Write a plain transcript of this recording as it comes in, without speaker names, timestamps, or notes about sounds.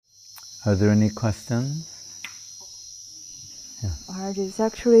Are there any questions? Yeah. Maharaj, it's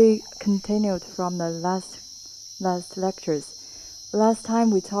actually continued from the last lectures. Last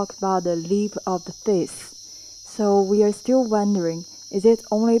time we talked about the leap of the faith. So we are still wondering, is it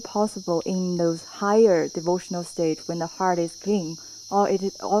only possible in those higher devotional states when the heart is clean, or it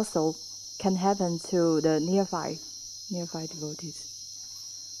also can happen to the neophyte devotees?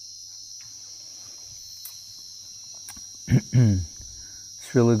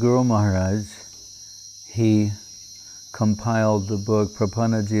 Srila Guru Maharaj, he compiled the book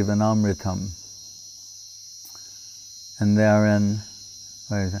Prapanna Jivanamritam, and therein,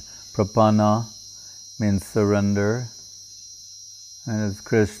 Prapanna means surrender, and as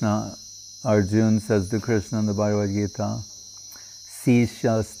Krishna, Arjuna says to Krishna in the Bhagavad Gita,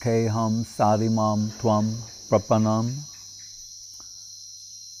 Sishas teham sadimam tvam prapanam.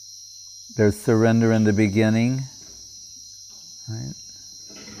 There's surrender in the beginning, right?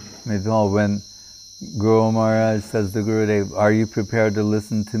 When Guru Maharaj says to Gurudev, are you prepared to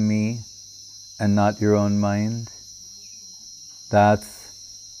listen to me and not your own mind? That's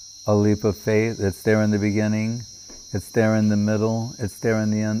a leap of faith. It's there in the beginning, it's there in the middle, it's there in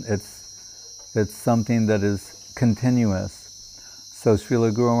the end. It's something that is continuous. So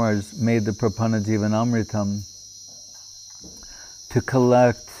Srila Guru Maharaj made the Prapanna Jivanamritam to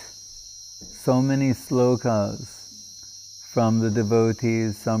collect so many slokas from the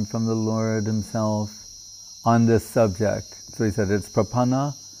devotees, some from the Lord himself, on this subject. So he said, it's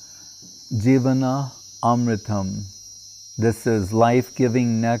Prapanna Jivana Amritam. This is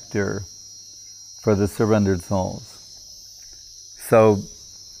life-giving nectar for the surrendered souls. So,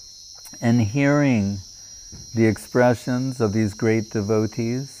 in hearing the expressions of these great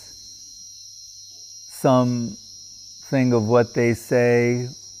devotees, something of what they say,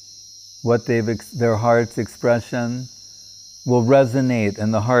 what their heart's expression, will resonate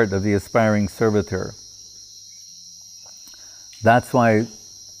in the heart of the aspiring servitor. That's why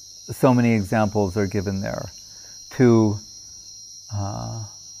so many examples are given there to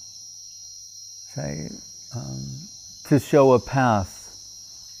show a path.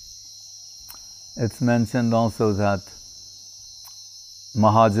 It's mentioned also that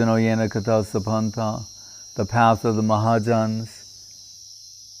Mahajano Yena Kata Sapanta, the path of the Mahajans,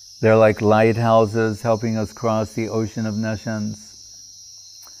 they're like lighthouses helping us cross the ocean of nescience.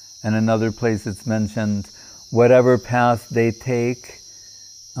 And another place it's mentioned, whatever path they take,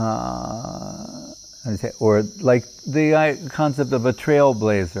 or like the concept of a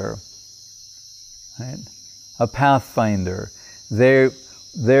trailblazer, right? A pathfinder. The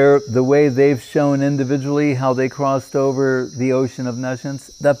way they've shown individually how they crossed over the ocean of nescience,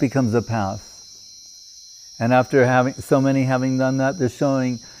 that becomes a path. And after having done that, they're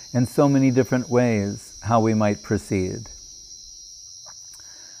showing in so many different ways how we might proceed.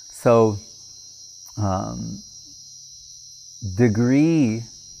 So, degree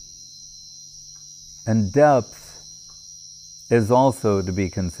and depth is also to be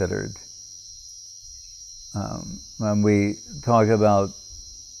considered. When we talk about,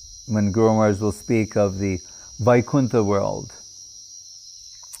 when Guru Maharaj will speak of the Vaikuntha world,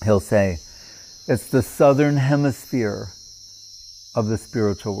 he'll say, it's the southern hemisphere of the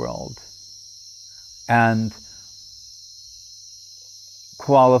spiritual world, and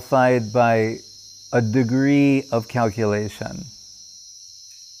qualified by a degree of calculation.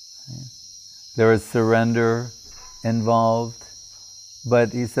 There is surrender involved,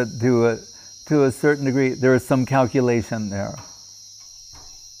 but he said to a certain degree, there is some calculation there.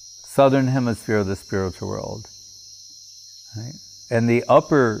 Southern hemisphere of the spiritual world. Right? And the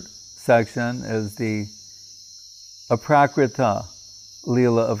upper section is the Aprakrita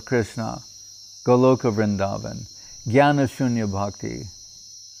Leela of Krishna, Goloka Vrindavan, Jnana Shunya Bhakti,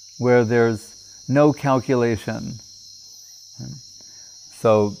 where there's no calculation.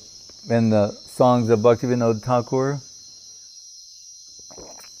 So, in the songs of Bhaktivinoda Thakur,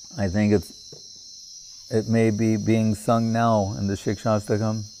 I think it may be being sung now in the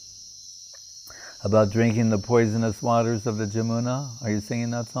Shikshastakam, about drinking the poisonous waters of the Jamuna. Are you singing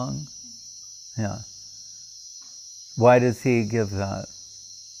that song? Yeah. Why does he give that?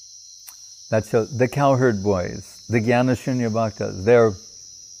 That shows the cowherd boys, the Jnana Shunya Bhaktas, they're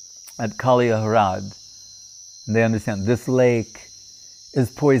at Kaliya Harad, and they understand this lake is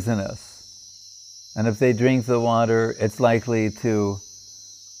poisonous, and if they drink the water, it's likely to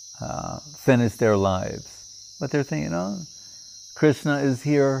finish their lives. But they're thinking, Krishna is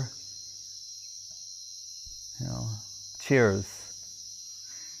here, cheers.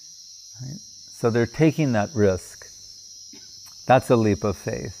 Right? So they're taking that risk. That's a leap of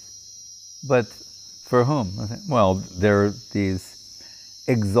faith. But for whom? Well, there are these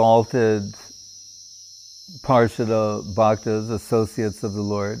exalted Parshada Bhaktas, associates of the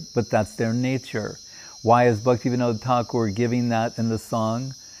Lord, but that's their nature. Why is Bhaktivinoda Thakur giving that in the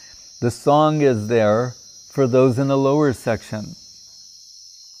song? The song is there for those in the lower section.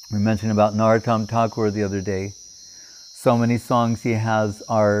 We mentioned about Narottam Thakur the other day. So many songs he has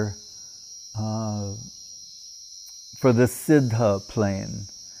are for the Siddha plane,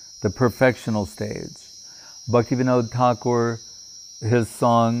 the perfectional stage. Bhaktivinoda Thakur, his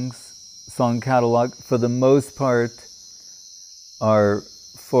song catalog, for the most part, are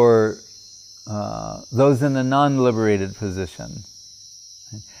for those in the non-liberated position,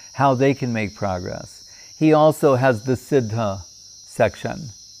 how they can make progress. He also has the Siddha section.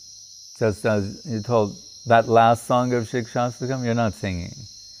 Just as you told, that last song of Shikshastakam, you're not singing.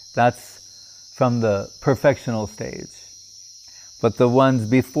 That's from the perfectional stage. But the ones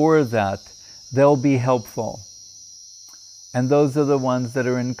before that, they'll be helpful. And those are the ones that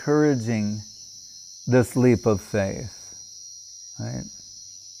are encouraging this leap of faith. Right?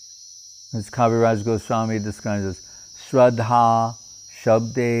 As Kaviraj Goswami describes as Shraddha,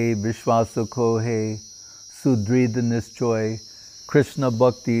 Shabde, Vishwasa Kohe, Sudrida Nischoy, Krishna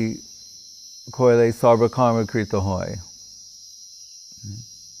Bhakti Koile Sarva Karma Krita Hoy.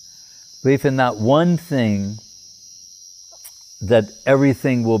 Belief in that one thing, that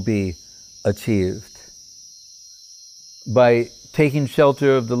everything will be achieved. By taking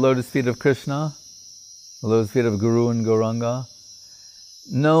shelter of the lotus feet of Krishna, the lotus feet of Guru and Gauranga,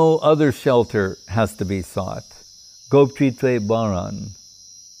 no other shelter has to be sought. Goptritve Baran.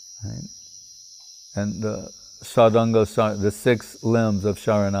 Right? And the Sadanga, the 6 limbs of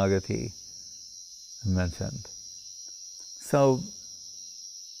Sharanagati mentioned. So,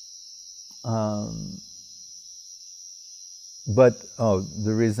 the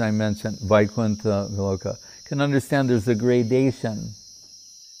reason I mentioned Vaikuntha Goloka, can understand there's a gradation.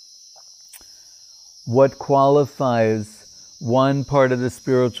 What qualifies one part of the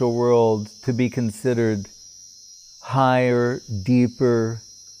spiritual world to be considered higher, deeper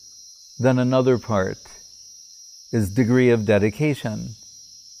than another part is degree of dedication.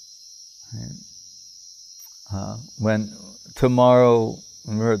 Right? When tomorrow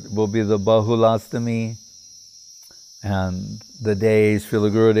will be the Bahulastami, and the day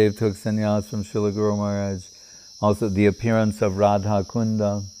Srila Gurudev took sannyas from Srila Guru Maharaj, also the appearance of Radha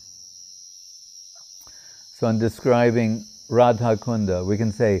Kunda. So in describing Radha Kunda, we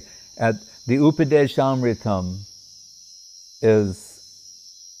can say at the Upadeshamritam is,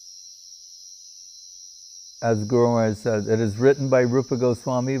 as Guru Maharaj said, it is written by Rupa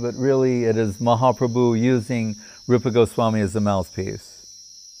Goswami, but really it is Mahaprabhu using Rupa Goswami as a mouthpiece.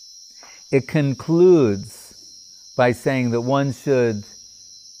 It concludes by saying that one should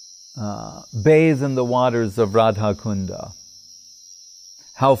bathe in the waters of Radha Kunda.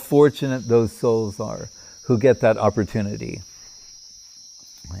 How fortunate those souls are who get that opportunity.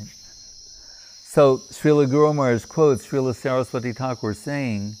 Right? So Srila Guru Maharaj quotes Srila Saraswati Thakur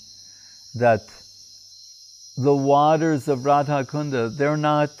saying that the waters of Radha Kunda, they're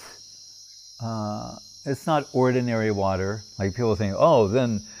not, it's not ordinary water. Like people think, oh,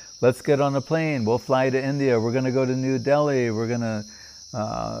 then let's get on a plane, we'll fly to India, we're going to go to New Delhi, we're going to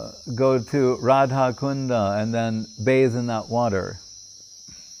go to Radha Kunda and then bathe in that water.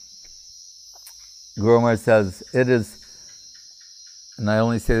 Guru Maharaj says, it is, and I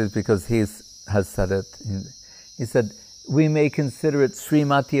only say this because he has said it, he said, we may consider it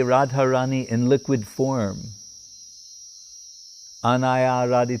Srimati Radharani in liquid form. Anaya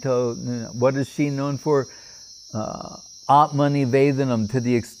Radhito, what is she known for? Atmani Vedanam, to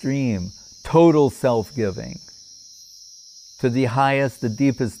the extreme, total self-giving, to the highest, the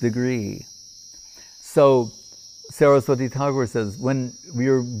deepest degree. So Saraswati Thakur says, when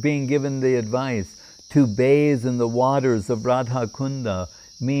you're being given the advice to bathe in the waters of Radha Kunda,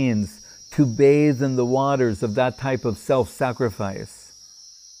 means to bathe in the waters of that type of self-sacrifice,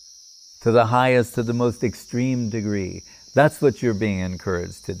 to the highest, to the most extreme degree. That's what you're being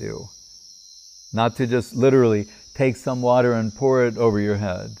encouraged to do. Not to just literally take some water and pour it over your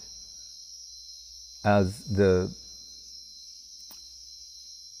head, as the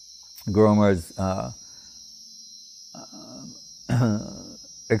Guru Maharaj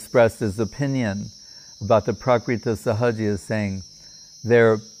expressed his opinion about the Prakrita Sahaja, saying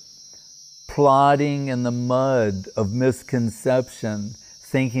they're plodding in the mud of misconception,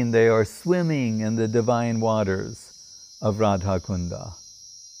 thinking they are swimming in the divine waters of Radha Kunda.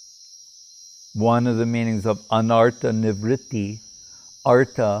 One of the meanings of anartha nivritti,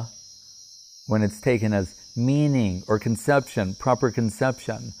 artha, when it's taken as meaning or conception, proper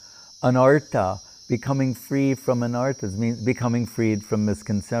conception, anartha, becoming free from anarthas means becoming freed from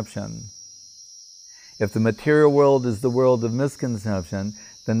misconception. If the material world is the world of misconception,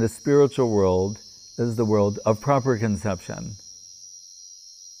 then the spiritual world is the world of proper conception.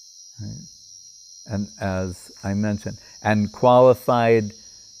 Right? And as I mentioned, and qualified,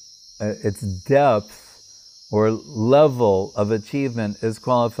 its depth or level of achievement is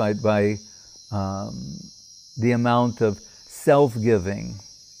qualified by the amount of self-giving,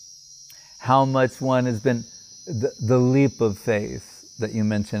 how much one has been, the leap of faith that you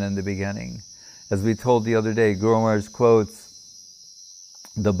mentioned in the beginning. As we told the other day, Guru Maharaj quotes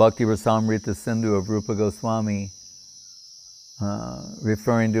the Bhakti Rasamrita Sindhu of Rupa Goswami,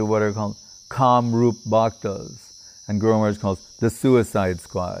 referring to what are called Kamrup Bhaktas, and Guru Maharaj calls the suicide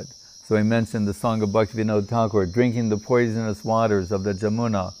squad. So I mentioned the song of Bhaktivinoda Thakur, drinking the poisonous waters of the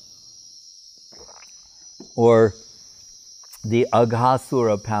Jamuna, or the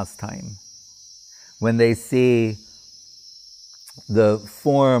Aghasura pastime. When they see the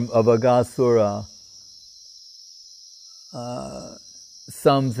form of Aghasura,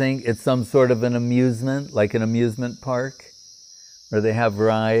 some think it's some sort of an amusement, like an amusement park, where they have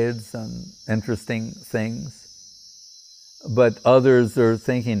rides and interesting things. But others are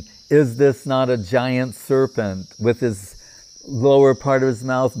thinking, is this not a giant serpent with his lower part of his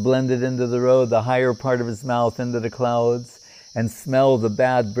mouth blended into the road, the higher part of his mouth into the clouds, and smell the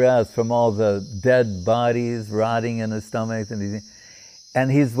bad breath from all the dead bodies rotting in his stomach,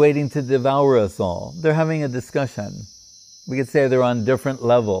 and he's waiting to devour us all. They're having a discussion. We could say they're on different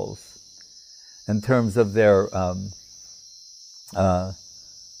levels in terms of their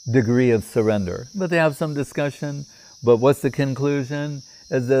degree of surrender. But they have some discussion. But what's the conclusion?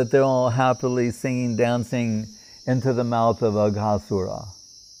 Is that they're all happily singing, dancing into the mouth of Aghasura.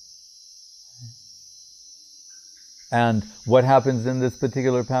 And what happens in this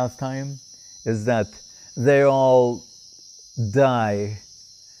particular pastime is that they all die.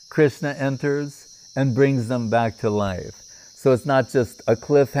 Krishna enters and brings them back to life. So it's not just a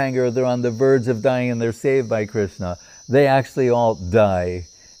cliffhanger, they're on the verge of dying and they're saved by Krishna. They actually all die,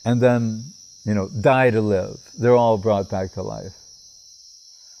 and then, die to live. They're all brought back to life.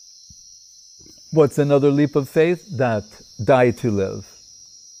 What's another leap of faith? That die to live.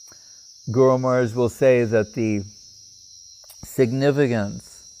 Guru Maharaj will say that the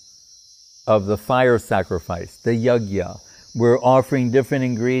significance of the fire sacrifice, the yajna, we're offering different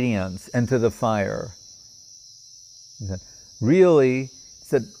ingredients into the fire. He said, really, he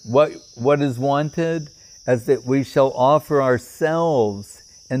said, what is wanted is that we shall offer ourselves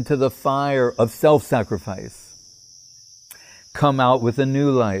into the fire of self-sacrifice. Come out with a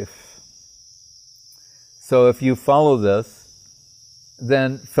new life. So if you follow this,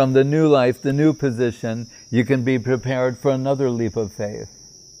 then from the new life, the new position, you can be prepared for another leap of faith.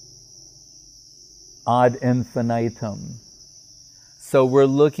 Ad infinitum. So we're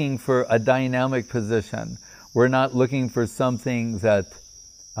looking for a dynamic position. We're not looking for something that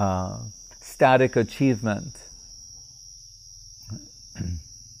static achievement.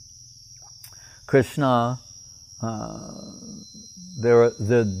 Krishna,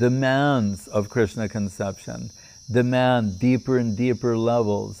 the demands of Krishna conception demand deeper and deeper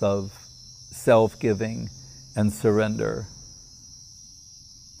levels of self-giving and surrender.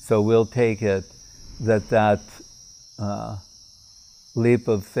 So we'll take it that leap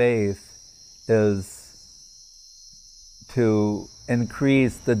of faith is to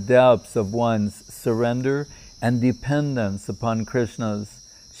increase the depths of one's surrender and dependence upon Krishna's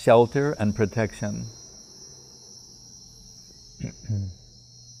shelter and protection.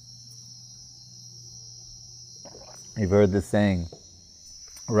 You've heard the saying,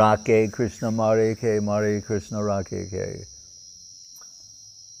 Rake Krishna Mare Ke, Mare Krishna Rake Ke.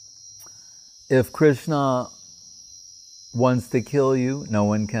 If Krishna wants to kill you, no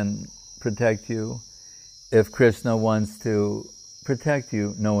one can protect you. If Krishna wants to protect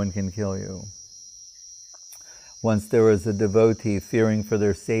you, no one can kill you. Once there was a devotee fearing for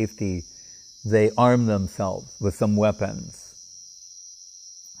their safety, they armed themselves with some weapons.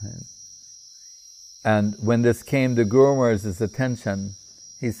 And when this came to Guru Maharaj's attention,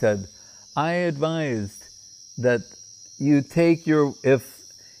 he said, I advised that you take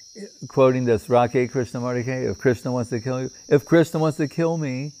quoting this, Rake Krishna Marike, if Krishna wants to kill you, if Krishna wants to kill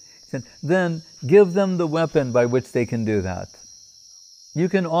me, he said, then give them the weapon by which they can do that. You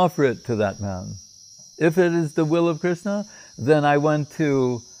can offer it to that man. If it is the will of Krishna, then I want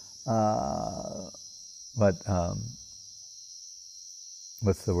to,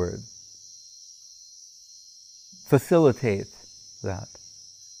 what's the word? Facilitate that.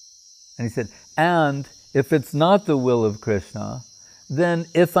 And he said, and if it's not the will of Krishna, then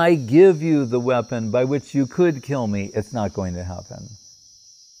if I give you the weapon by which you could kill me, it's not going to happen.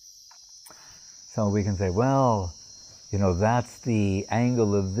 So we can say, well, you know, that's the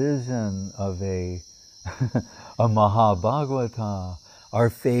angle of vision of a Mahabhagavata. Our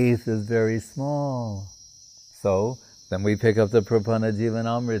faith is very small. So then we pick up the Prapanna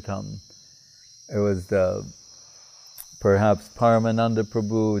Jivanamritam. It was perhaps Paramananda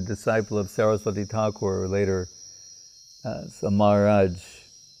Prabhu, disciple of Saraswati Thakur, or later Maharaj,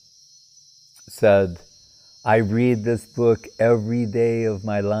 said, I read this book every day of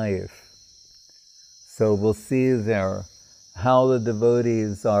my life. So we'll see there how the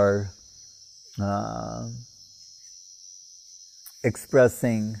devotees are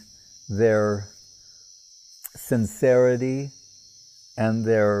expressing their sincerity and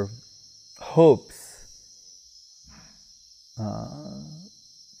their hopes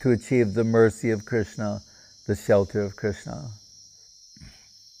to achieve the mercy of Krishna, the shelter of Krishna.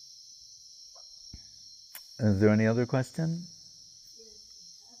 Is there any other question?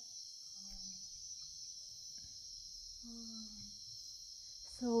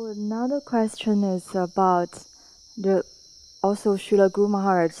 So another question is about also Srila Guru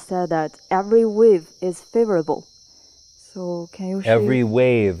Maharaj said that every wave is favorable. So can you share? Every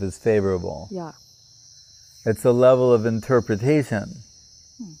wave is favorable. Yeah. It's a level of interpretation.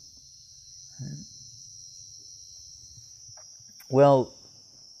 Well,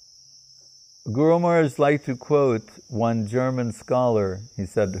 Guru Maharaj liked to quote one German scholar, he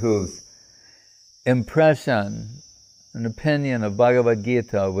said, whose impression, an opinion of Bhagavad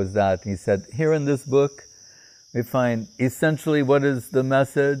Gita was that, he said, here in this book, we find essentially what is the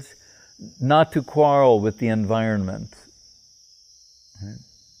message? Not to quarrel with the environment. Right?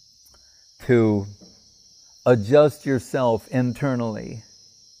 To adjust yourself internally.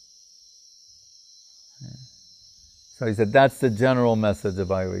 So he said, that's the general message of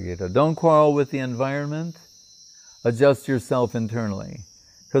Bhagavad Gita. Don't quarrel with the environment, adjust yourself internally.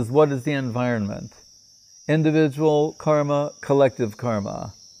 Because what is the environment? Individual karma, collective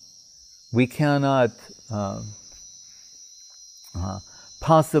karma. We cannot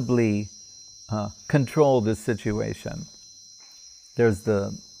possibly control this situation. There's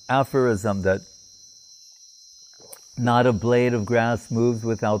the aphorism that not a blade of grass moves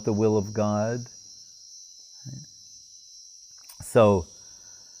without the will of God. So,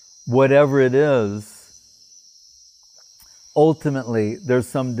 whatever it is, ultimately there's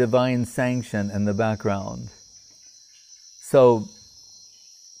some divine sanction in the background. So,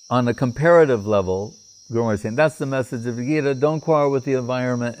 on a comparative level, Guru Maharaj is saying, that's the message of the Gita, don't quarrel with the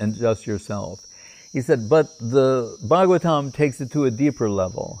environment and just yourself. He said, but the Bhagavatam takes it to a deeper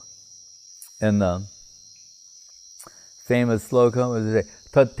level. In the famous sloka, what does it say?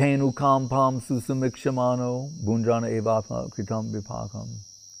 Tattenu kampam susamikshamano bunjana evatma kritam vipakam.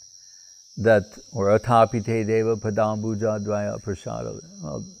 That, or atapite deva padambuja dvaya prasada.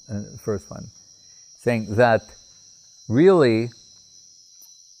 Well, the first one. Saying that really,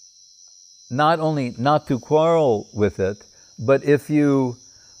 not only not to quarrel with it, but if you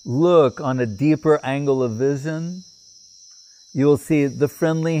look on a deeper angle of vision, you'll see the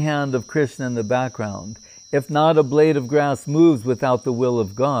friendly hand of Krishna in the background. If not a blade of grass moves without the will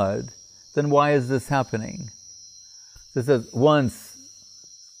of God, then why is this happening? So it says, once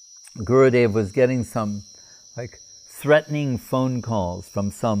Gurudev was getting some threatening phone calls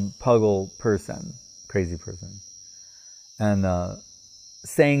from some puggle person, crazy person, and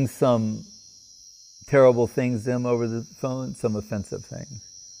saying some terrible things to him over the phone, some offensive things.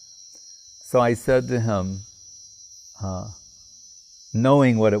 So I said to him,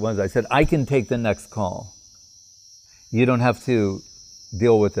 knowing what it was, I said, I can take the next call. You don't have to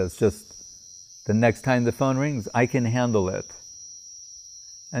deal with this. Just the next time the phone rings, I can handle it.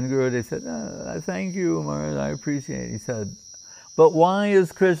 And Gurudev said, thank you, Maharaj, I appreciate it. He said, but why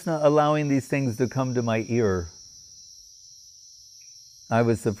is Krishna allowing these things to come to my ear? I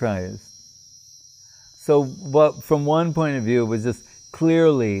was surprised. So from one point of view, it was just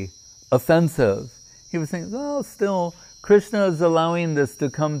clearly offensive. He was saying, well, still, Krishna is allowing this to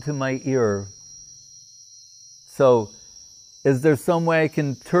come to my ear. So, is there some way I can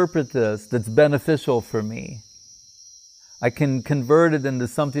interpret this that's beneficial for me? I can convert it into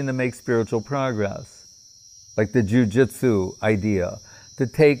something that makes spiritual progress. Like the jujitsu idea. To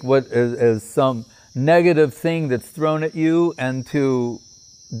take what is some negative thing that's thrown at you and to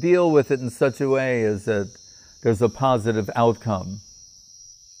deal with it in such a way as that there's a positive outcome.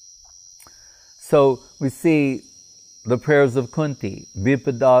 So we see the prayers of Kunti.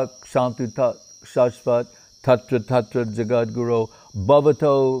 Vipadak Shantutat Shashvat Tatra Tatra Jagad Guru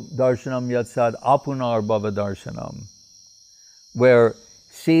Bhavato Darshanam Yatsad Apunar Bhava Darshanam. where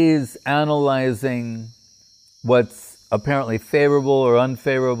she's analyzing what's apparently favorable or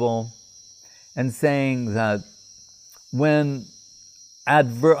unfavorable and saying that when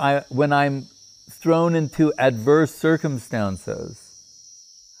I'm thrown into adverse circumstances,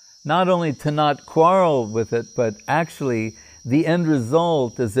 not only to not quarrel with it, but actually the end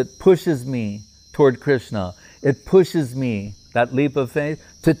result is it pushes me toward Krishna. It pushes me, that leap of faith,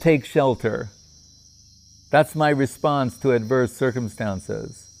 to take shelter. That's my response to adverse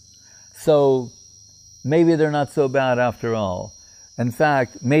circumstances. So maybe they're not so bad after all. In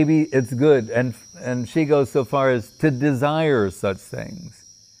fact, maybe it's good. And she goes so far as to desire such things.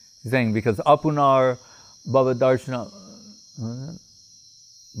 She's saying, because apunar bhavadarshana,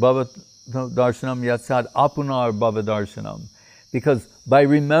 bhavadarsanam yatsad apunar bhavadarsanam. Because by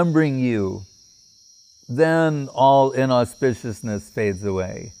remembering you, then all inauspiciousness fades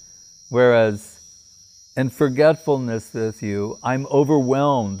away. Whereas in forgetfulness with you, I'm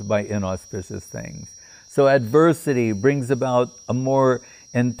overwhelmed by inauspicious things. So adversity brings about a more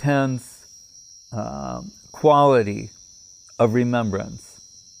intense quality of remembrance.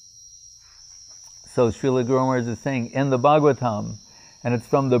 So Srila Guru Maharaj is saying in the Bhagavatam, and it's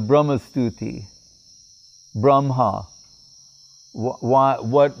from the Brahma Stuti, Brahma, what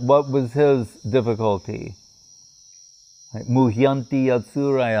was his difficulty? Muhyanti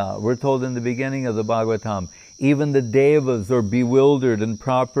Yatsuraya. We're told in the beginning of the Bhagavatam, even the Devas are bewildered in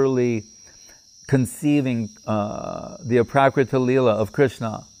properly conceiving the Aprakrita Leela of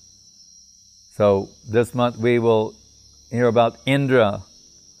Krishna. So this month we will hear about Indra,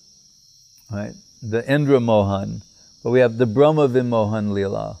 right? The Indra Mohan, but we have the Brahma Vimohan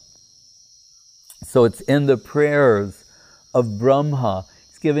Leela. So it's in the prayers of Brahma.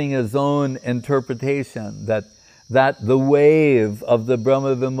 He's giving his own interpretation that the wave of the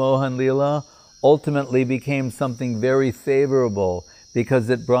Brahma Vimohan Leela ultimately became something very favorable because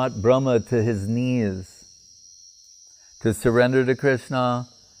it brought Brahma to his knees to surrender to Krishna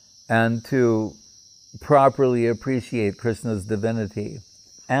and to properly appreciate Krishna's divinity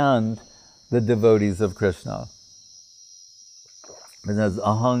and the devotees of Krishna. It says,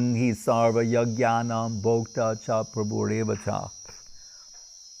 ahang hi sarva yagyanam bhokta cha prabhureva cha.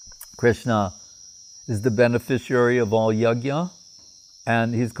 Krishna is the beneficiary of all yajna,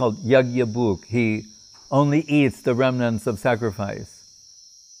 and he's called Yajna Bhuk. He only eats the remnants of sacrifice.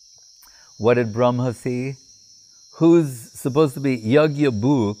 What did Brahma see? Who's supposed to be Yajna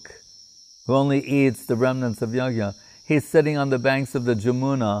Bhuk, who only eats the remnants of yajna? He's sitting on the banks of the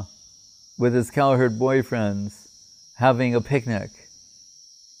Jamuna with his cowherd boyfriends having a picnic.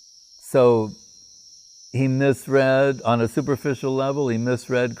 So he misread, on a superficial level, he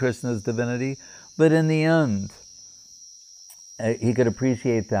misread Krishna's divinity, but in the end, he could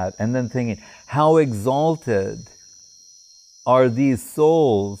appreciate that. And then thinking, how exalted are these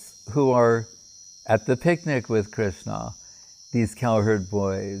souls who are at the picnic with Krishna, these cowherd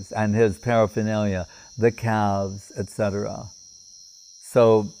boys and his paraphernalia, the calves, etc.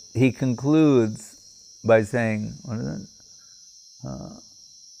 So he concludes by saying,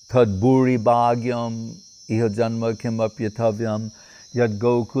 Tadburi bhagyam iha janma kimapyatavyam yad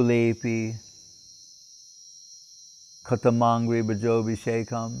gokulepi katamangri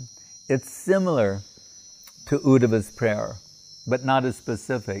bhajobhishekam. It's similar to Uddhava's prayer, but not as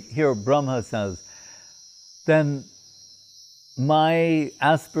specific. Here Brahma says, then my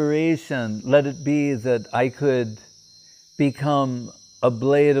aspiration, let it be that I could become a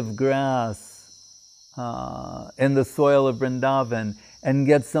blade of grass in the soil of Vrindavan and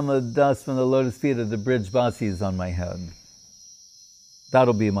get some of the dust from the lotus feet of the Brijvasis on my head.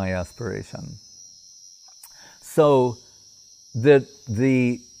 That'll be my aspiration. So that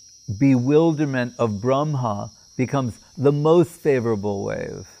the bewilderment of Brahma becomes the most favorable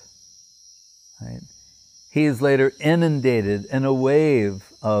wave. Right? He is later inundated in a wave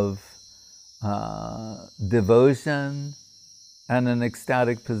of devotion and an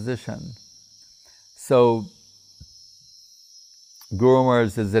ecstatic position. So Guru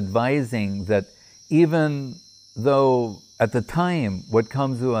Maharaj is advising that even though at the time what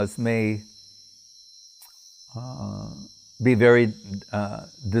comes to us may be very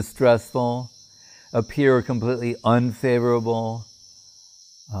distressful, appear completely unfavorable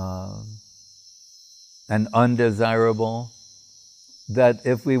and undesirable, that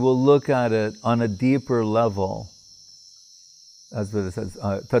if we will look at it on a deeper level, that's what it says,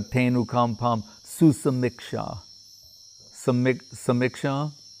 tatenu kampam susamiksha.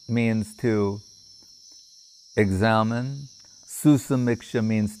 Samiksha means to examine. Susamiksha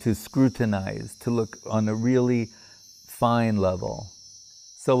means to scrutinize, to look on a really fine level.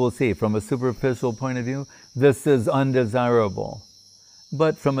 So we'll see, from a superficial point of view, this is undesirable.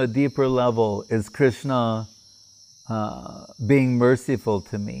 But from a deeper level, is Krishna being merciful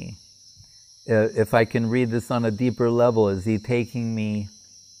to me? If I can read this on a deeper level, is he taking me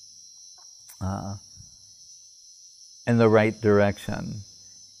in the right direction?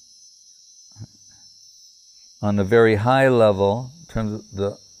 On a very high level, in terms of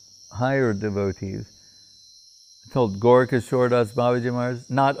the higher devotees, I told Gaurkishore Das Babaji Maharaj,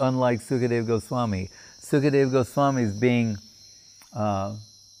 not unlike Sukadeva Goswami. Sukadeva Goswami is being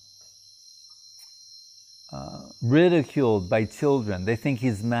ridiculed by children. They think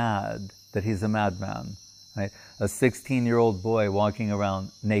he's mad, that he's a madman, right? A 16-year-old boy walking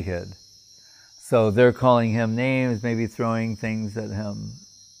around naked. So they're calling him names, maybe throwing things at him.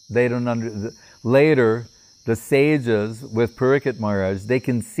 They don't later, the sages with Parikshit Maharaj, they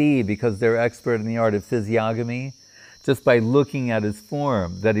can see, because they're expert in the art of physiognomy, just by looking at his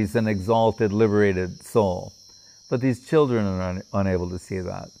form, that he's an exalted, liberated soul. But these children are unable to see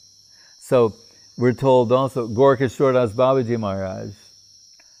that. So we're told also, Gaurkishore Das Babaji Maharaj,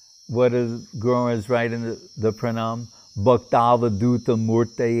 what does Guru Maharaj write in the pranam? Bhaktavaduta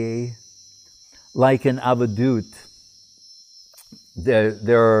Murtaye. Like an avadut,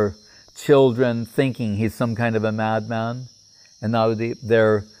 there are children thinking he's some kind of a madman, and now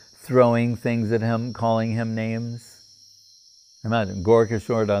they're throwing things at him, calling him names. Imagine,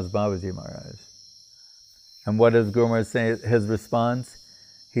 Gaurkishore Das Babaji Maharaj. And what does Guru Maharaj say, his response?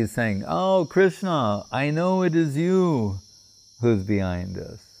 He's saying, oh, Krishna, I know it is you who's behind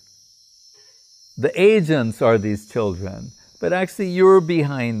this. The agents are these children, but actually you're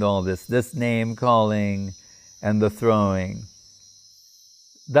behind all this name calling and the throwing.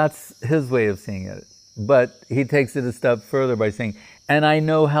 That's his way of seeing it. But he takes it a step further by saying, and I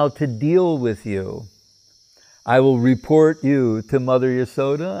know how to deal with you. I will report you to Mother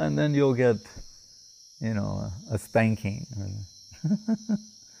Yasoda, and then you'll get, a spanking.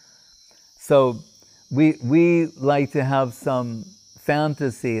 So we like to have some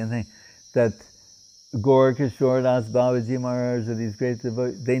fantasy and think that Gaurkishore Das Babaji Maharaj or these great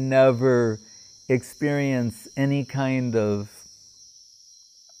devotees, they never experience any kind of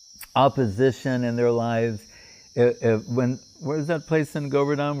opposition in their lives. Where's that place in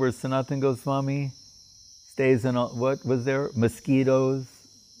Govardhan where Sanatana Goswami stays in, what was there? Mosquitoes,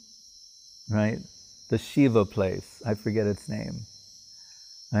 right? The Shiva place, I forget its name,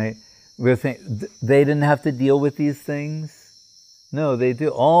 right? They didn't have to deal with these things. No, they do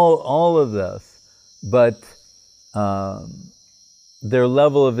all of this, but their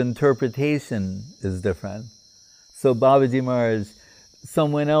level of interpretation is different. So Babaji Maharaj,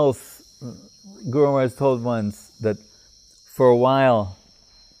 someone else, Guru Maharaj told once that for a while,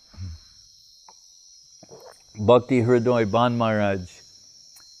 Bhakti Hridoy Ban Maharaj,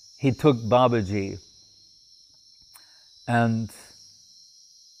 he took Babaji, and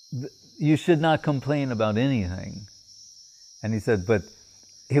you should not complain about anything. And he said, but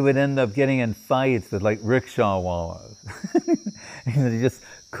he would end up getting in fights with like rickshawwalas. He just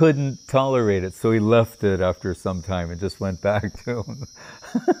couldn't tolerate it, so he left it after some time and just went back to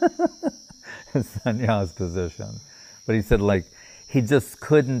his sannyas position. But he said, like, he just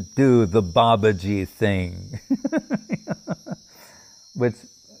couldn't do the Babaji thing. Which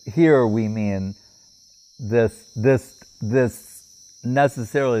here we mean this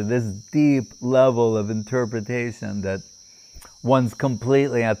necessarily, this deep level of interpretation that one's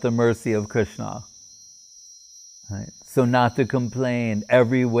completely at the mercy of Krishna. Right? So not to complain,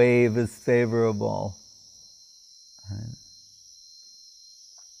 every wave is favorable. Right?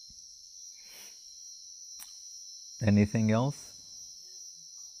 Anything else?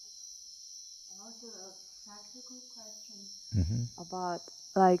 Also a practical question about,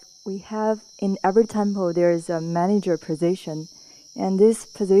 like, we have in every temple there is a manager position, and this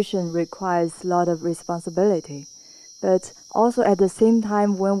position requires a lot of responsibility. But also at the same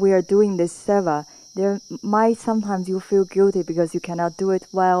time, when we are doing this seva, there might sometimes you feel guilty because you cannot do it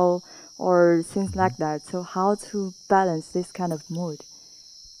well or things like that. So how to balance this kind of mood?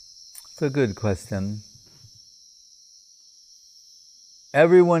 It's a good question.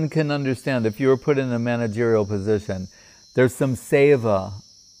 Everyone can understand if you were put in a managerial position, there's some seva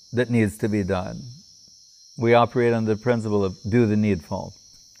that needs to be done. We operate on the principle of do the needful.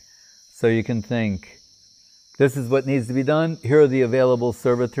 So you can think, this is what needs to be done. Here are the available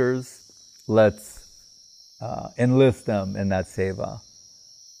servitors. Let's enlist them in that seva.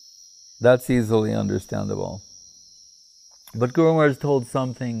 That's easily understandable. But Guru Maharaj told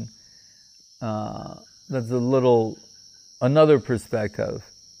something that's another perspective,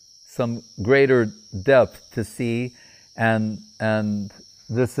 some greater depth to see, and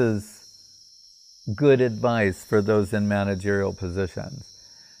this is good advice for those in managerial positions,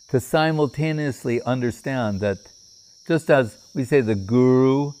 to simultaneously understand that just as we say the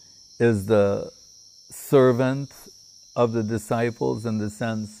guru is the servant of the disciples in the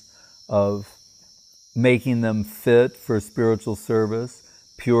sense of making them fit for spiritual service,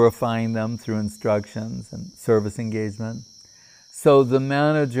 purifying them through instructions and service engagement. So the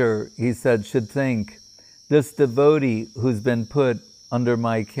manager, he said, should think, this devotee who's been put under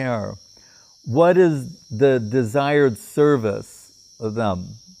my care, what is the desired service of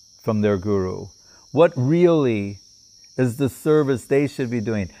them from their guru? What really is the service they should be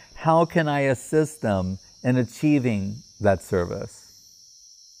doing? How can I assist them in achieving that service?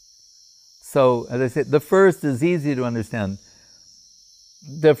 So, as I said, the first is easy to understand.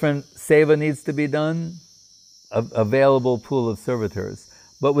 Different seva needs to be done, available pool of servitors.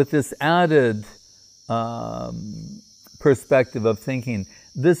 But with this added perspective of thinking,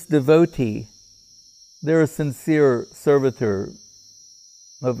 this devotee, they're a sincere servitor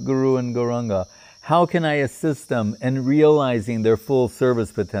of Guru and Gauranga. How can I assist them in realizing their full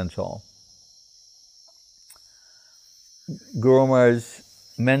service potential? Guru Maharaj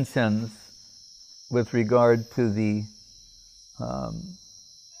mentions, with regard to the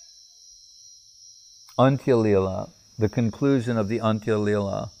Antya Lila, the conclusion of the Antya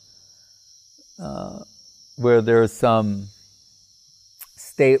Lila, where there are some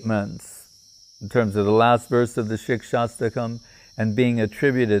statements in terms of the last verse of the Shikshastakam and being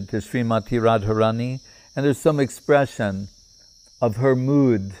attributed to Srimati Radharani, and there's some expression of her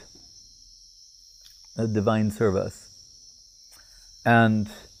mood of divine service. And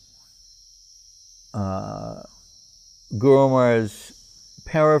Guru Maharaj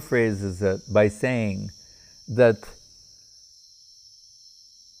paraphrases it by saying that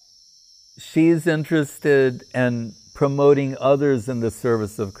she's interested in promoting others in the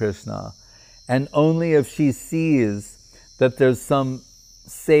service of Krishna, and only if she sees that there's some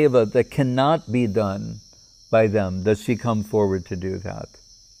seva that cannot be done by them does she come forward to do that.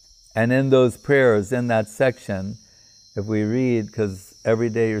 And in those prayers, in that section, if we read, because every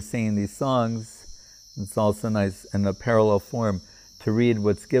day you're singing these songs, it's also nice in a parallel form to read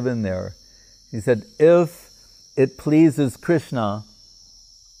what's given there. He said, if it pleases Krishna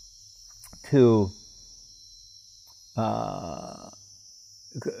to,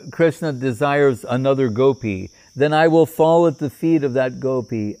 Krishna desires another gopi, then I will fall at the feet of that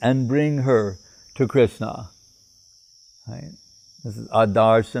gopi and bring her to Krishna. Right? This is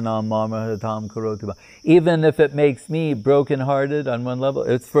adarshana mamahatam karoti. Even if it makes me brokenhearted on one level,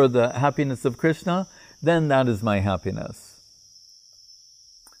 it's for the happiness of Krishna, then that is my happiness.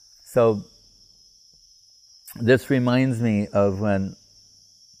 So this reminds me of when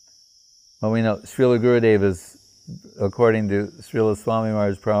we know Srila Gurudev is, according to Srila Swami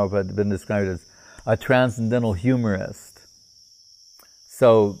Maharaj Prabhupada, been described as a transcendental humorist.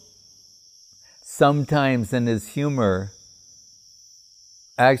 So sometimes in his humor,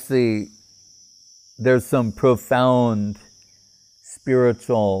 actually there's some profound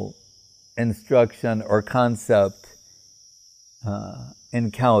spiritual instruction or concept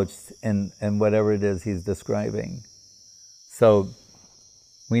encouched in whatever it is he's describing. So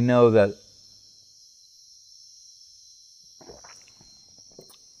we know that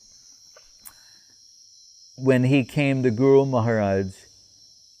when he came to Guru Maharaj,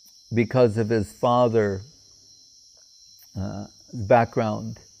 because of his father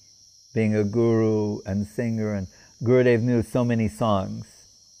background, being a guru and singer, and Gurudev knew so many songs.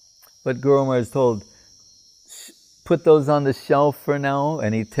 But Guru Maharaj told, put those on the shelf for now,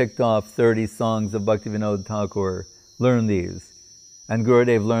 and he ticked off 30 songs of Bhaktivinoda Thakur, learn these. And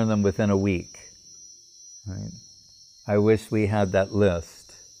Gurudev learned them within a week. Right? I wish we had that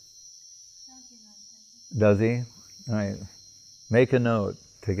list. Does he? All right. Make a note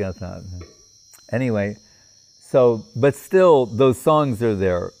to get that. Anyway, so, but still, those songs are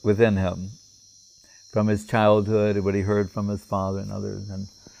there within him from his childhood, what he heard from his father and others. And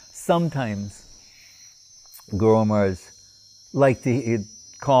sometimes Guru Maharaj liked to he'd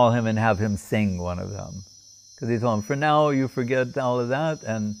call him and have him sing one of them. Because he told him, for now you forget all of that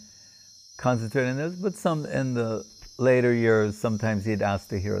and concentrate on this. But some in the later years, sometimes he'd ask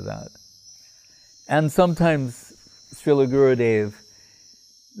to hear that. And sometimes Srila Gurudev,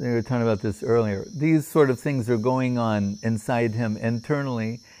 they were talking about this earlier, these sort of things are going on inside him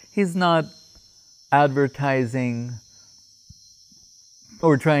internally. He's not advertising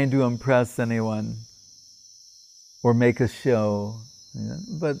or trying to impress anyone or make a show,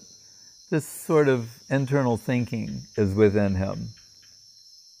 but this sort of internal thinking is within him.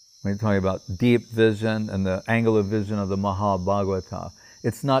 We're talking about deep vision and the angle of vision of the Mahabhagavata.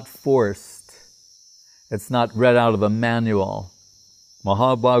 It's not forced. It's not read out of a manual.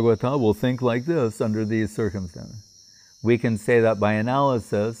 Mahabhagavata will think like this under these circumstances. We can say that by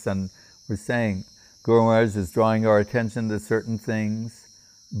analysis, and we're saying Guru Maharaj is drawing our attention to certain things,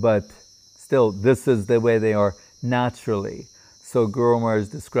 but still, this is the way they are naturally. So Guru Maharaj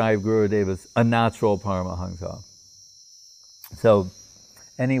described Gurudev as a natural Paramahansa. So,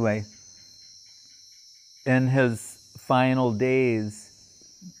 anyway, in his final days,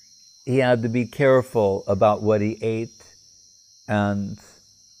 he had to be careful about what he ate and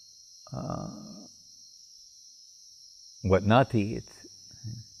what not to eat.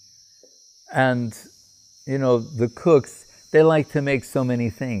 And, you know, the cooks, they like to make so many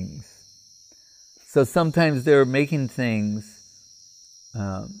things. So sometimes they're making things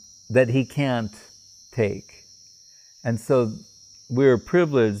that he can't take. And so we're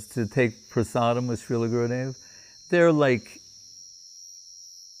privileged to take prasadam with Srila Gurudev. They're like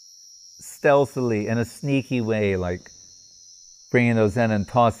stealthily, in a sneaky way, like bringing those in and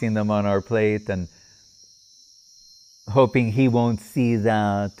tossing them on our plate and hoping he won't see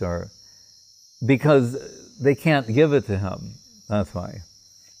that, or because they can't give it to him. That's why.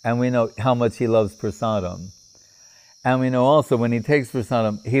 And we know how much he loves prasadam. And we know also when he takes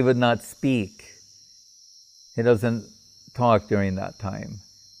prasadam, he would not speak. He doesn't talk during that time.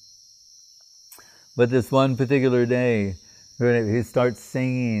 But this one particular day, he starts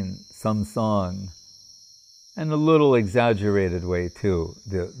singing some song, in a little exaggerated way too,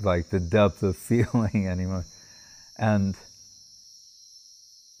 like the depth of feeling anymore. And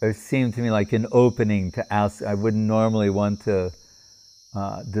it seemed to me like an opening to ask. I wouldn't normally want to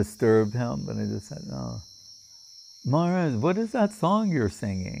disturb him, but I just said, "No, Maharaj, what is that song you're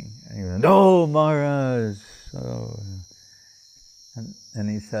singing?" And he went, "No, Maharaj." Oh. And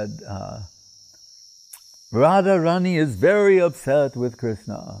he said, "Radharani is very upset with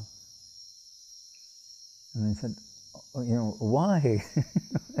Krishna." And he said, "Oh, you know, why?"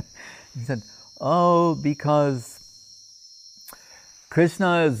 He said, "Oh, because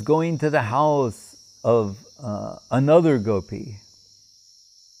Krishna is going to the house of another gopi.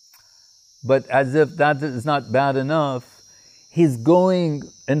 But as if that is not bad enough, he's going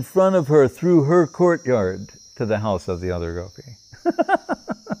in front of her through her courtyard to the house of the other gopi."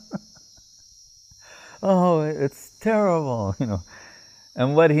 Oh, it's terrible, you know.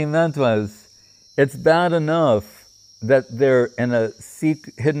 And what he meant was, it's bad enough that they're in a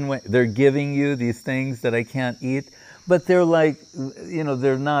hidden way, they're giving you these things that I can't eat, but they're like, you know,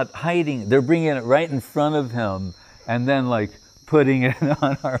 they're not hiding, they're bringing it right in front of him and then like putting it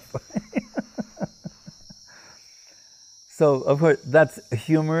on our plate. So, of course, that's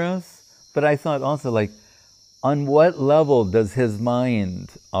humorous, but I thought also, like, on what level does his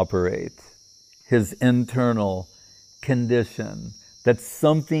mind operate? His internal condition, that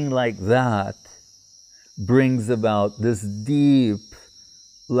something like that brings about this deep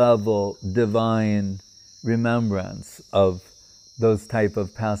level divine remembrance of those type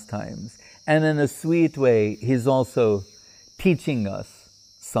of pastimes. And in a sweet way, he's also teaching us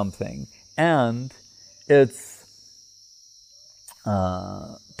something. And it's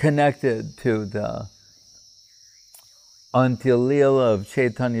connected to the Antya-lila of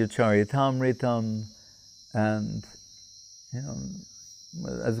Chaitanya Charitamritam, and, you know,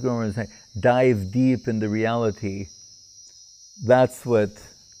 as Guru was saying, dive deep into reality. That's what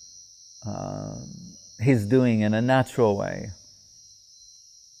he's doing in a natural way.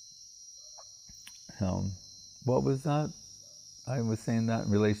 So, what was that? I was saying that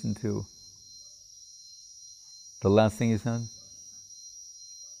in relation to the last thing you said?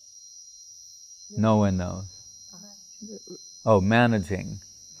 No one knows. Oh, managing.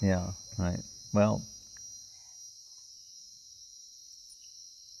 Yeah, right. Well,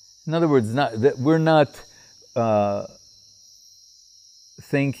 in other words, we're not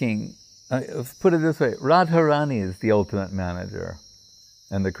thinking, put it this way, Radharani is the ultimate manager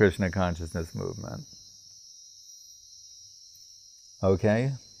in the Krishna consciousness movement.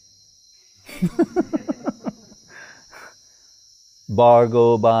 Okay?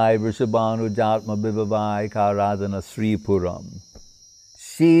 Bhargo Bhai Vrishabhanu Jatma Bibhavai Karadana Sri Puram.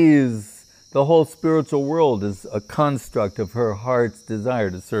 The whole spiritual world is a construct of her heart's desire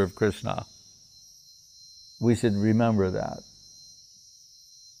to serve Krishna. We should remember that.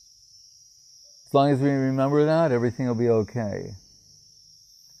 As long as we remember that, everything will be okay.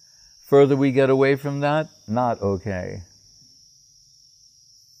 Further we get away from that, not okay.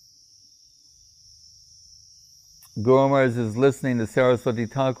 Guru Maharaj is listening to Saraswati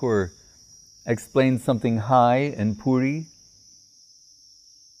Thakur explain something high in Puri.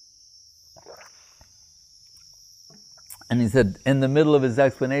 And he said, in the middle of his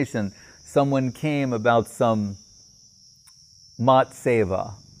explanation, someone came about some mat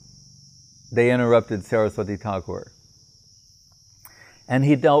seva. They interrupted Saraswati Thakur. And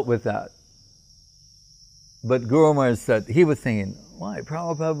he dealt with that. But Guru Maharaj said, he was thinking, why?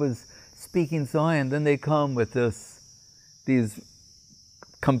 Prabhupada was speaking so high, and then they come with these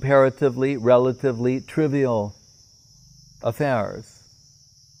comparatively, relatively trivial affairs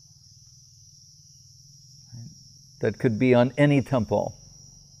that could be on any temple,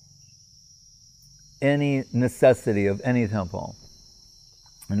 any necessity of any temple.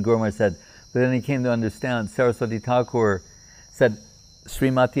 And Guru Maharaj said, but then he came to understand, Saraswati Thakur said,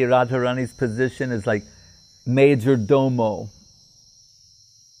 Srimati Radharani's position is like major domo.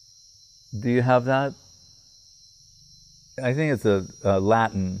 Do you have that? I think it's a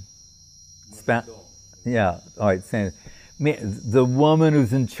Latin. Yeah, all right, saying the woman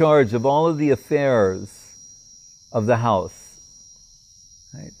who's in charge of all of the affairs of the house.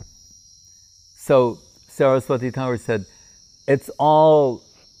 Right? So Saraswati Thakur said, it's all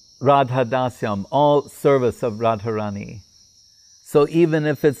Radha Dasyam, all service of Radharani. So even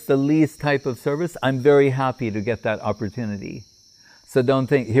if it's the least type of service, I'm very happy to get that opportunity. So don't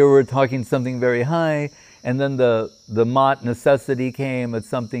think, here we're talking something very high, and then the mat necessity came at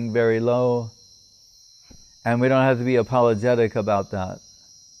something very low. And we don't have to be apologetic about that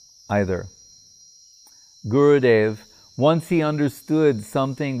either. Gurudev, once he understood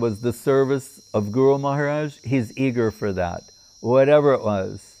something was the service of Guru Maharaj, he's eager for that, whatever it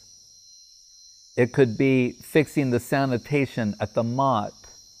was. It could be fixing the sanitation at the mat,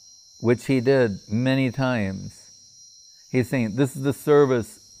 which he did many times. He's saying, this is the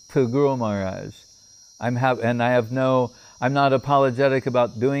service to Guru Maharaj. I'm not apologetic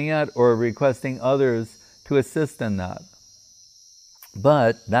about doing it or requesting others to assist in that.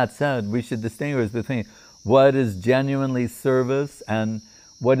 But that said, we should distinguish between what is genuinely service and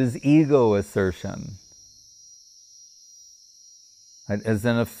what is ego assertion. As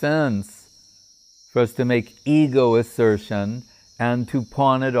an offense for us to make ego assertion and to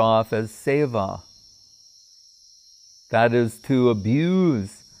pawn it off as seva. That is to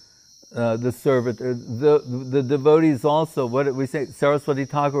abuse the servitor. The devotees also, what did we say? Saraswati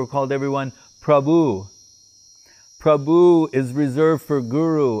Thakur called everyone Prabhu. Prabhu is reserved for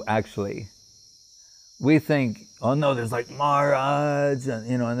Guru, actually. We think, oh no, there's like Maharaj, and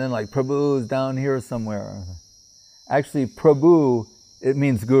then like Prabhu is down here somewhere. Actually, Prabhu, it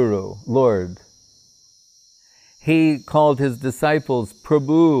means Guru, Lord. He called his disciples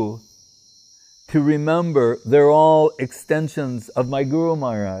Prabhu to remember they're all extensions of my Guru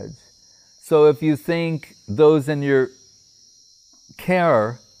Maharaj. So if you think those in your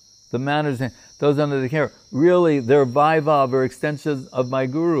care, the manners, those under the care, really they're Vaibhav or extensions of my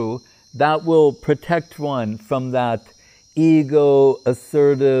Guru, that will protect one from that ego,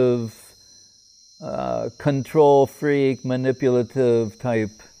 assertive, control freak, manipulative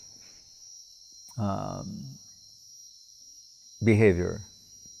type behavior.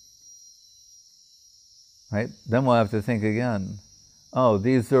 Right? Then we'll have to think again. Oh,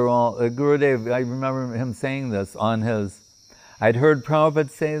 these are all, Gurudev, I remember him saying this on his, I'd heard Prabhupada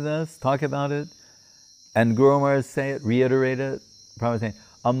say this, talk about it, and Guru Maharaj say it, reiterate it. Prabhupada saying,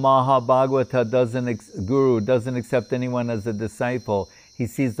 a Mahabhagavata Guru doesn't accept anyone as a disciple. He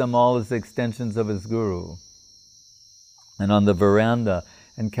sees them all as extensions of his Guru. And on the veranda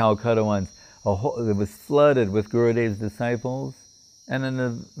in Calcutta once, it was flooded with Gurudev's disciples, and in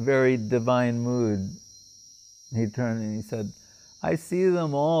a very divine mood, he turned and he said, I see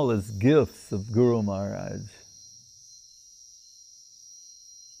them all as gifts of Guru Maharaj.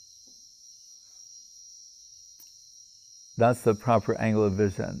 That's the proper angle of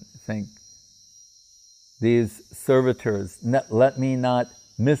vision. Think, these servitors, let me not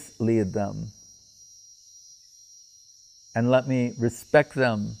mislead them. And let me respect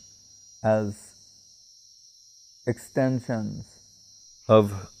them as extensions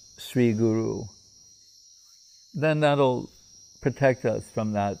of Sri Guru. Then that'll protect us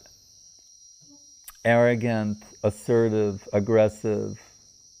from that arrogant, assertive, aggressive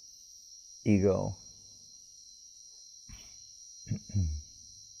ego.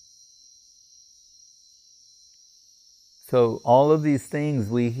 So all of these things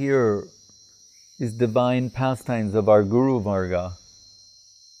we hear, these divine pastimes of our Guru Varga,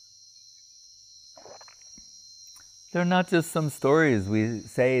 they're not just some stories we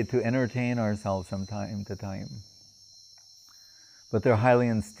say to entertain ourselves from time to time, but they're highly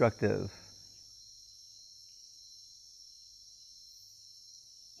instructive.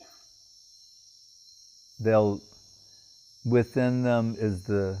 Within them is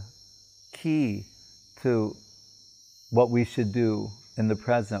the key to what we should do in the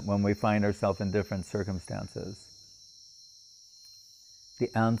present when we find ourselves in different circumstances. The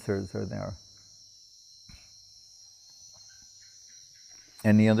answers are there.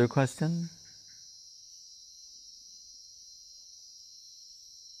 Any other question?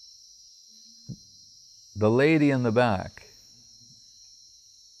 The lady in the back.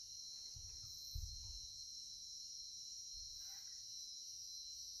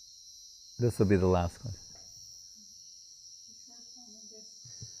 This will be the last question.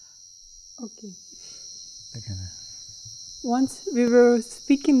 Okay. Okay. Once we were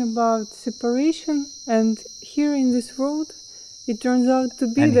speaking about separation, and here in this world, it turns out to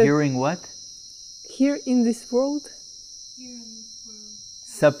be and that hearing what? Here in this world.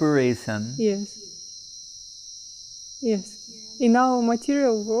 Separation. Yes. Yes. In our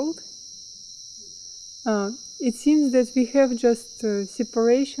material world, it seems that we have just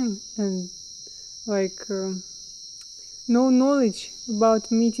separation and no knowledge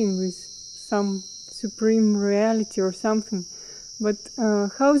about meeting with some supreme reality or something. But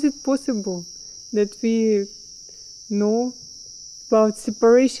how is it possible that we know about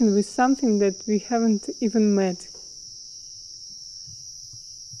separation with something that we haven't even met?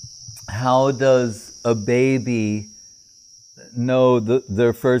 How does a baby know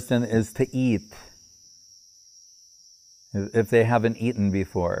their first thing is to eat if they haven't eaten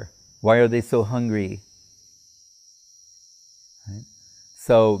before? Why are they so hungry? Right?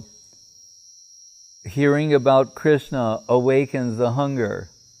 So, hearing about Krishna awakens the hunger.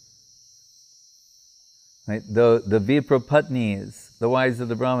 Right? The Viprapatnis, the wives of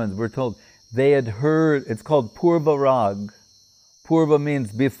the Brahmins, were told they had heard, it's called Purva Rag. Purva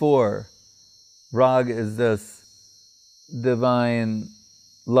means before. Rag is this divine,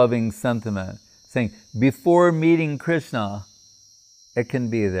 loving sentiment, saying, before meeting Krishna, it can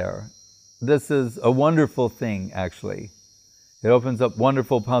be there. This is a wonderful thing, actually. It opens up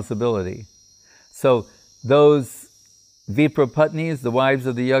wonderful possibility. So those Viprapatnis, the wives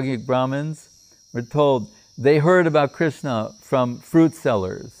of the yogic Brahmins, were told they heard about Krishna from fruit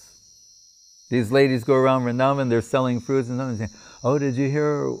sellers. These ladies go around Vrindavan, they're selling fruits, and someone's saying, oh, did you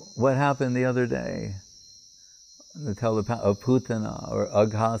hear what happened the other day? They tell of Putana, or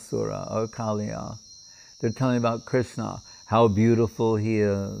Aghasura, or Kaliya. They're telling about Krishna, how beautiful he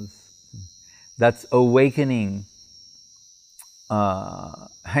is. That's awakening,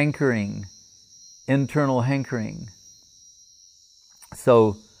 hankering, internal hankering.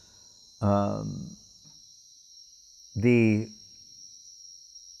 So,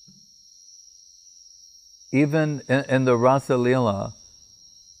 even in the Rasa Lila,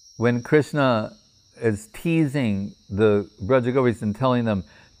 when Krishna is teasing the Brajagopas and telling them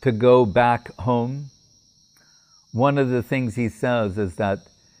to go back home, one of the things he says is that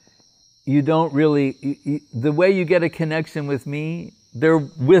you don't really, the way you get a connection with me, they're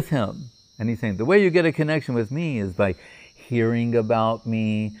with him. And he's saying, the way you get a connection with me is by hearing about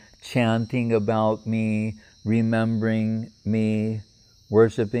me, chanting about me, remembering me,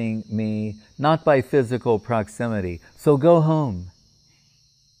 worshiping me, not by physical proximity. So go home.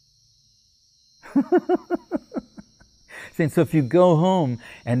 Saying, so if you go home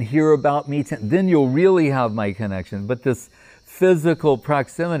and hear about me, then you'll really have my connection. But this physical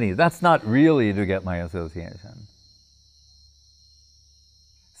proximity, that's not really to get my association.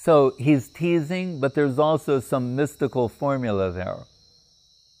 So he's teasing, but there's also some mystical formula there.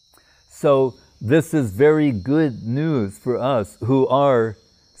 So this is very good news for us who are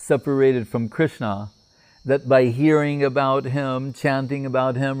separated from Krishna, that by hearing about him, chanting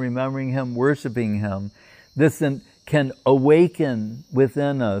about him, remembering him, worshiping him, this can awaken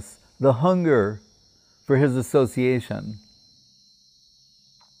within us the hunger for his association.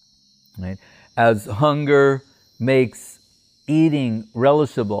 Right? As hunger makes eating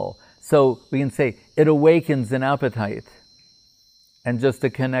relishable, so we can say it awakens an appetite. And just to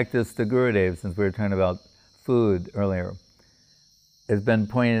connect this to Gurudev, since we were talking about food earlier, it's been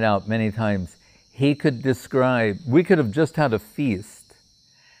pointed out many times, he could describe, we could have just had a feast,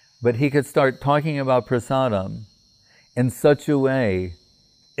 but he could start talking about prasadam in such a way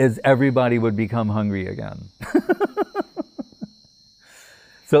as everybody would become hungry again.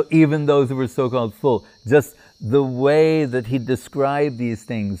 So even those who were so-called full, just the way that he described these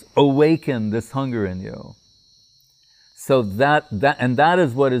things awakened this hunger in you. So that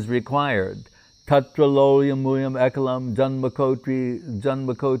is what is required. Tatra loyam muyam ekalam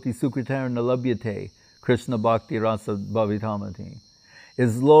janmakoti sukritar nalabhyate Krishna bhakti rasa bhavitamati.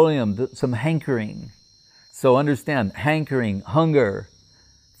 Is loyam, some hankering. So understand, hankering, hunger,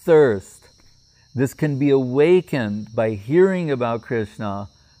 thirst. This can be awakened by hearing about Krishna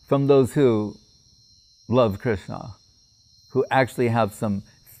from those who love Krishna. who actually have some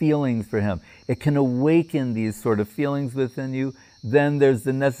feelings for him. It can awaken these sort of feelings within you. Then there's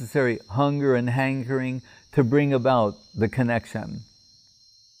the necessary hunger and hankering to bring about the connection.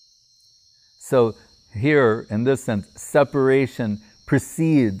 So here, in this sense, separation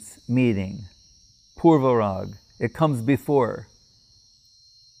precedes meeting. Purvarag. It comes before.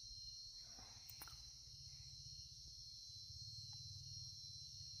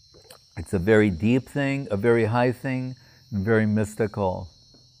 It's a very deep thing, a very high thing, very mystical.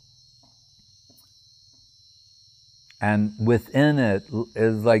 And within it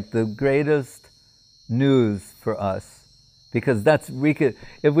is like the greatest news for us. Because we could,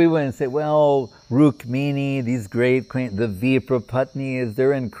 if we went and say, well, Rukmini, these great queens, the Viprapatnis,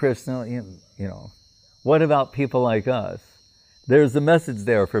 they're in Krishna, you know, what about people like us? There's a message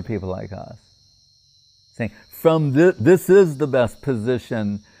there for people like us. Saying, this is the best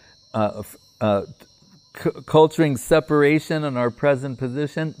position, culturing separation in our present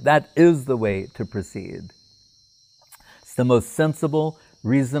position, that is the way to proceed. It's the most sensible,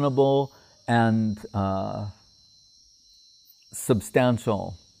 reasonable, and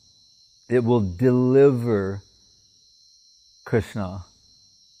substantial. It will deliver Krishna.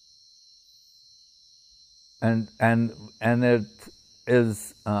 And it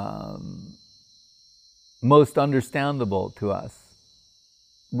is most understandable to us.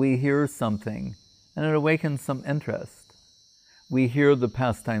 We hear something and it awakens some interest. We hear the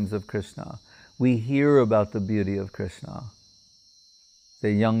pastimes of Krishna. We hear about the beauty of Krishna.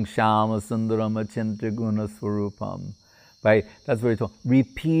 The Yang Shama Sundaram Achintya Guna Swarupam. That's what we told.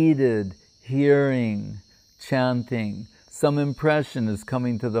 Repeated hearing, chanting, some impression is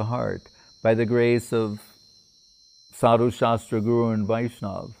coming to the heart by the grace of Sadhu Shastra Guru and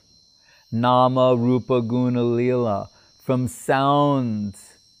Vaishnav. Nama Rupa Guna Lila. From sound,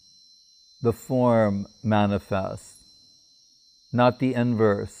 the form manifests, not the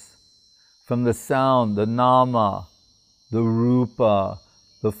inverse. From the sound, the nama, the rupa,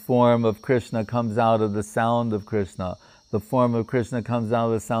 the form of Krishna comes out of the sound of Krishna. The form of Krishna comes out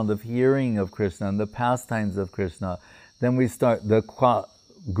of the sound of hearing of Krishna and the pastimes of Krishna. Then we start the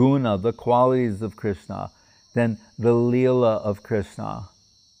guna, the qualities of Krishna. Then the lila of Krishna.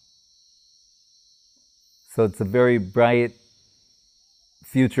 So it's a very bright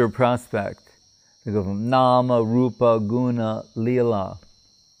future prospect to go from nama, rupa, guna, lila.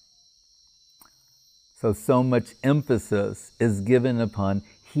 So much emphasis is given upon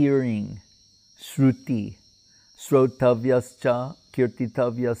hearing, shruti, srotavyascha,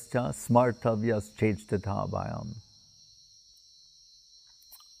 kirtitavyascha, smartavyas chejtatavayam.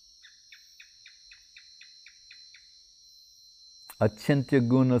 Achintya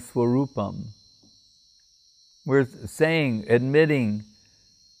guna swarupam. We're saying, admitting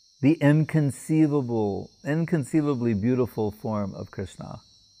the inconceivably beautiful form of Krishna.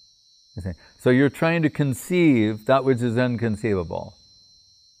 So you're trying to conceive that which is inconceivable.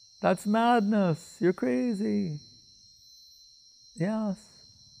 That's madness. You're crazy. Yes.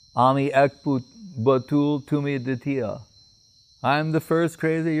 Ami ekput batul tumi ditya. I'm the first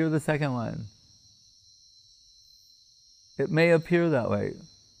crazy, you're the second one. It may appear that way.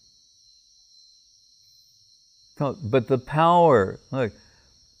 But the power, look,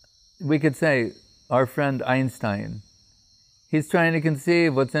 we could say, our friend Einstein, he's trying to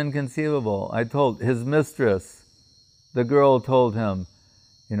conceive what's inconceivable. I told his mistress, the girl told him,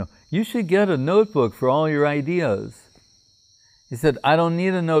 you should get a notebook for all your ideas. He said, I don't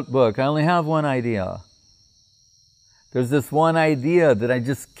need a notebook, I only have one idea. There's this one idea that I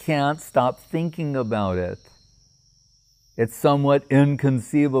just can't stop thinking about it. It's somewhat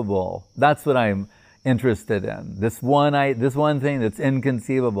inconceivable. That's what I'm interested in. This one thing that's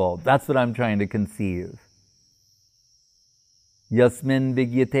inconceivable. That's what I'm trying to conceive. Yasmin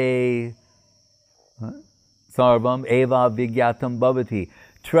vigyate sarvam eva vigyatam bhavati.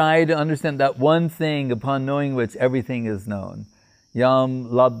 Try to understand that one thing upon knowing which everything is known. Yam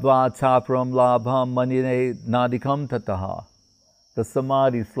labdva chapram labham manine nadikam tataha. The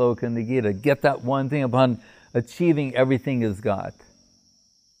Samadhi sloka in the Gita. Get that one thing upon achieving everything is got.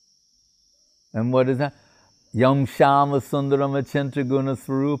 And what is that? Yam shama sundaram achintya guna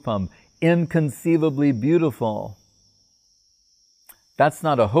swarupam. Inconceivably beautiful. That's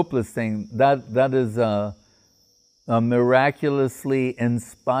not a hopeless thing. That is a miraculously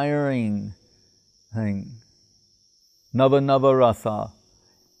inspiring thing. Nava nava rasa.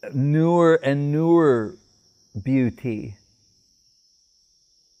 Newer and newer beauty.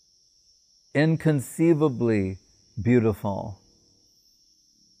 Inconceivably beautiful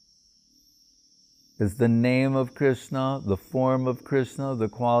is the name of Krishna, the form of Krishna, the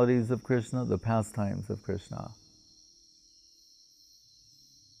qualities of Krishna, the pastimes of Krishna.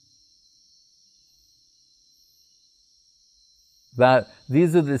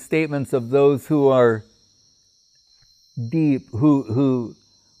 These are the statements of those who are deep, who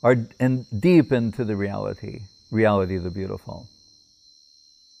are deep into the reality of the beautiful.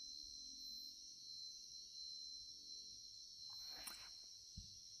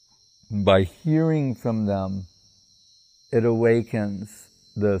 By hearing from them, it awakens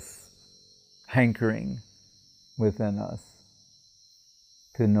this hankering within us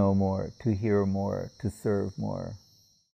to know more, to hear more, to serve more.